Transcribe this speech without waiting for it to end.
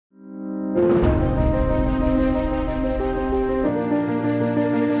Hi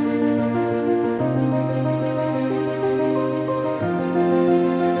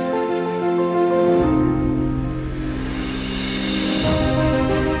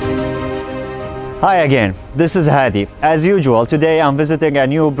again, this is Hadi. As usual, today I'm visiting a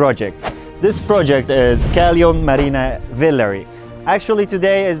new project. This project is Kalyon Marina Villas. Actually,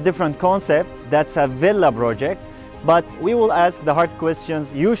 today is different concept. That's a villa project, but we will ask the hard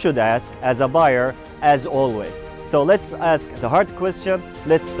questions you should ask as a buyer, as always. So let's ask the hard question.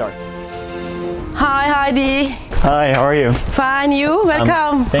 Let's start. Hi, Heidi. Hi, how are you? Fine, you?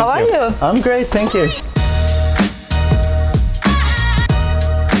 Welcome. How are you? I'm great, thank you.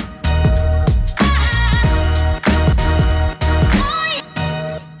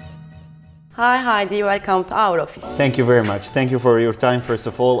 Hi, Heidi. Welcome to our office. Thank you very much. Thank you for your time, first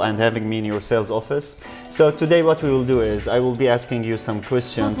of all, and having me in your sales office. So today what we will do is I will be asking you some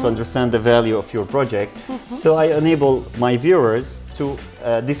questions to understand the value of your project. So I enable my viewers to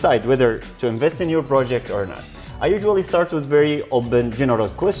decide whether to invest in your project or not. I usually start with very open general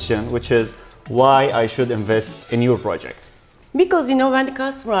question, which is why I should invest in your project. Because you know, when the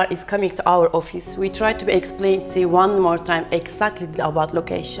customer is coming to our office, we try to explain to one more time exactly about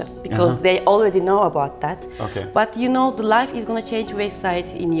location, because they already know about that. Okay. But you know, the life is going to change west side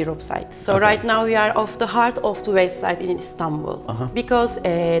in Europe side. So right now we are off the heart of the west side in Istanbul, because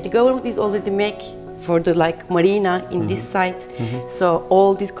the government is already making for the marina in this site. So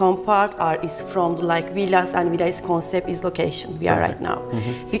all this compound is from the villas, and villas concept is location we are right now.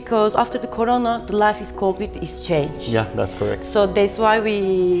 Because after the corona, the life is completely changed. Yeah, that's correct. So that's why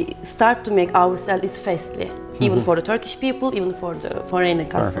we start to make ourselves fastly, even for the Turkish people, even for the foreign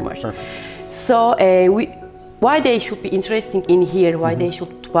customers. Perfect. So why they should be interested in here, why they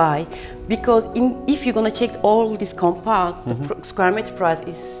should buy, because if you're gonna check all this compound, the square meter price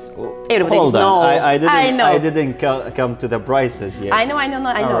is everybody Hold on, knows. I didn't come to the prices yet. I know.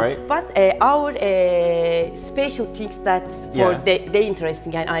 Right. But our special things that for they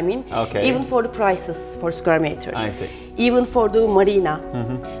interesting. I mean, even for the prices for square meter. I see. Even for the marina,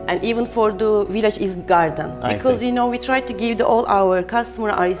 and even for the village is garden. Because you know, we try to give all our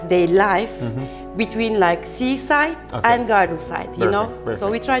customers their life between seaside and garden side. You know, so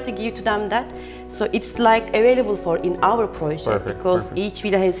we try to give to them that. So it's available for in our project because each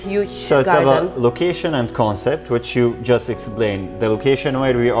villa has huge garden. So it's about location and concept, which you just explained. The location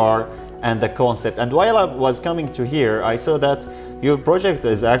where we are and the concept. And while I was coming to here, I saw that your project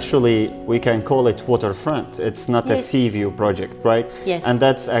is actually, we can call it waterfront. It's not a sea view project, right? Yes. And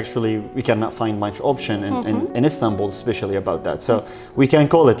that's actually, we cannot find much option in Istanbul, especially about that. So we can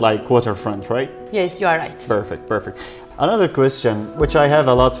call it waterfront, right? Yes, you are right. Perfect. Another question, which I have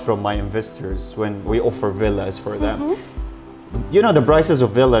a lot from my investors when we offer villas for them. You know, the prices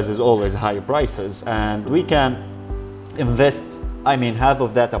of villas is always high prices, and we can invest, half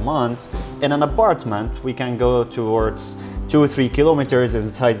of that amount in an apartment. We can go towards 2 or 3 kilometers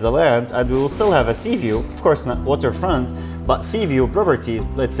inside the land, and we will still have a sea view, of course not waterfront, but sea view properties,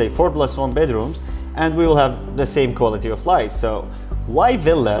 let's say 4+1 bedrooms, and we will have the same quality of life. So why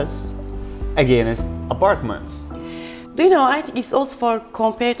villas against apartments? Do you know, I think it's also for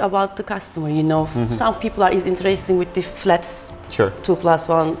compared about the customer, you know. Some people are interested with the flats. Sure.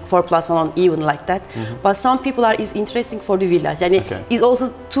 2+1, 4+1, even like that. But some people are interesting for the villas. And it's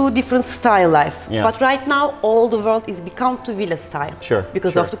also two different style life. But right now, all the world is become to villa style.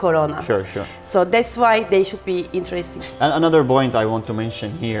 Because of the corona. Sure. So that's why they should be interesting. And another point I want to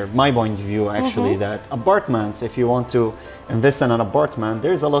mention here, my point of view actually, that apartments, if you want to invest in an apartment,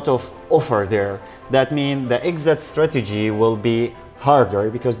 there's a lot of offer there. That means the exit strategy will be harder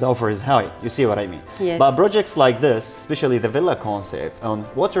because the offer is high. You see what I mean? Yes. But projects like this, especially the villa concept on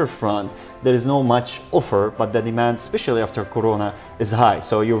waterfront, there is no much offer, but the demand, especially after Corona, is high.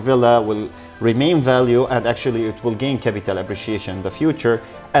 So your villa will remain value, and actually it will gain capital appreciation in the future,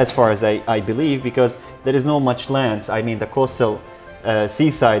 as far as I believe, because there is no much lands. The coastal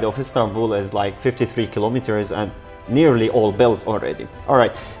seaside of Istanbul is 53 kilometers and nearly all built already. All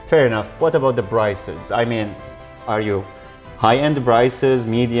right, fair enough. What about the prices? Are you high-end prices,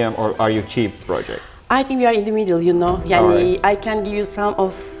 medium, or are you cheap project? I think we are in the middle, you know. I can give you some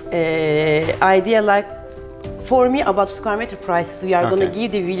of idea for me about square meter prices. We are going to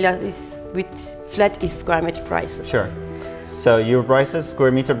give the villas with flat square meter prices. Sure. So your prices,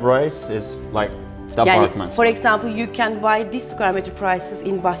 square meter price is the apartments. For example, you can buy this square meter prices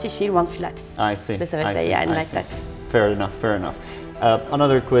in Bahçeşehir one flats. I see. That's what I say, like that. Fair enough.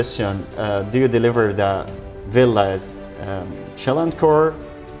 Another question, do you deliver the villas shell and core,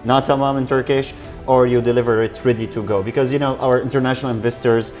 not tamam in Turkish, or you deliver it ready to go? Because you know our international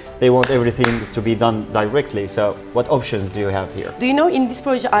investors, they want everything to be done directly. So what options do you have here? Do you know, in this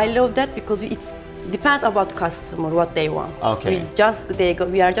project I love that because it's depend about customer what they want. Okay.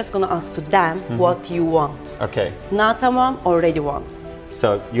 We are just gonna ask to them what you want. Okay. Not tamam already wants.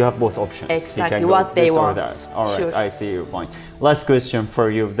 So you have both options. Exactly, you can go what they this want. Or that. All right, Sure. I see your point. Last question for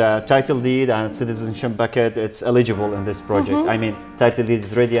you. The title deed and citizenship packet, it's eligible in this project. I mean, title deed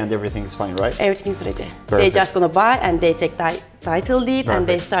is ready and everything is fine, right? Everything is ready. Perfect. They just gonna buy and they take title deed and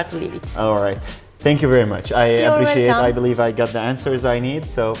they start to live it. All right. Thank you very much. I You're appreciate it. welcome. I believe I got the answers I need.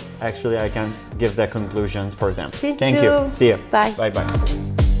 So actually I can give the conclusions for them. Thank you. See you. Bye.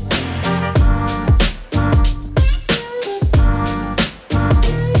 Bye-bye.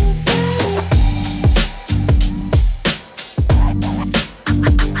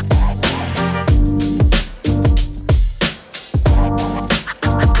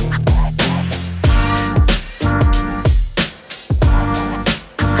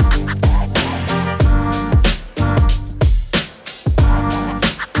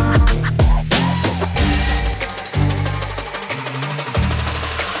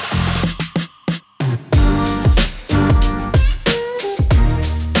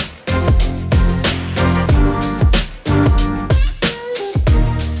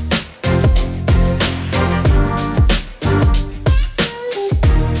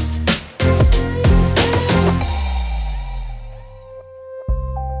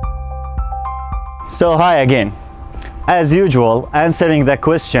 So hi again. As usual, answering the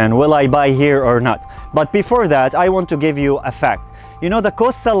question, will I buy here or not? But before that, I want to give you a fact. You know, the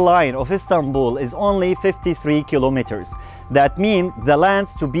coastal line of Istanbul is only 53 kilometers. That means the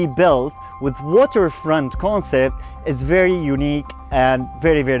lands to be built with waterfront concept is very unique and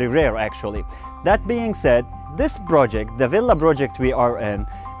very, very rare actually. That being said, this project, the villa project we are in,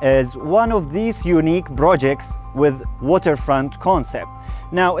 is one of these unique projects with waterfront concept.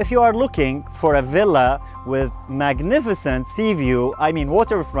 Now, if you are looking for a villa with magnificent sea view, I mean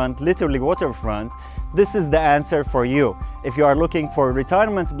waterfront, literally waterfront, this is the answer for you. If you are looking for a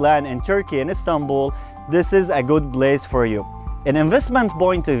retirement plan in Turkey, in Istanbul, this is a good place for you. In investment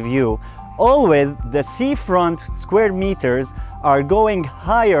point of view, always the seafront square meters are going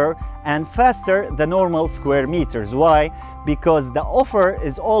higher and faster than normal square meters. Why? Because the offer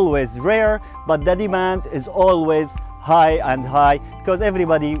is always rare, but the demand is always high and high because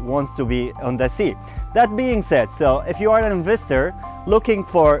everybody wants to be on the sea. That being said, so if you are an investor looking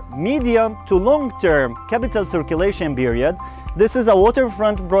for medium to long-term capital circulation period, this is a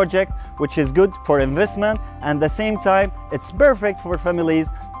waterfront project which is good for investment, and at the same time it's perfect for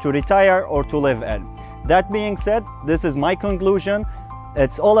families to retire or to live in. That being said, this is my conclusion.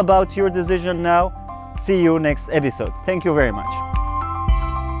 It's all about your decision now. See you next episode. Thank you very much.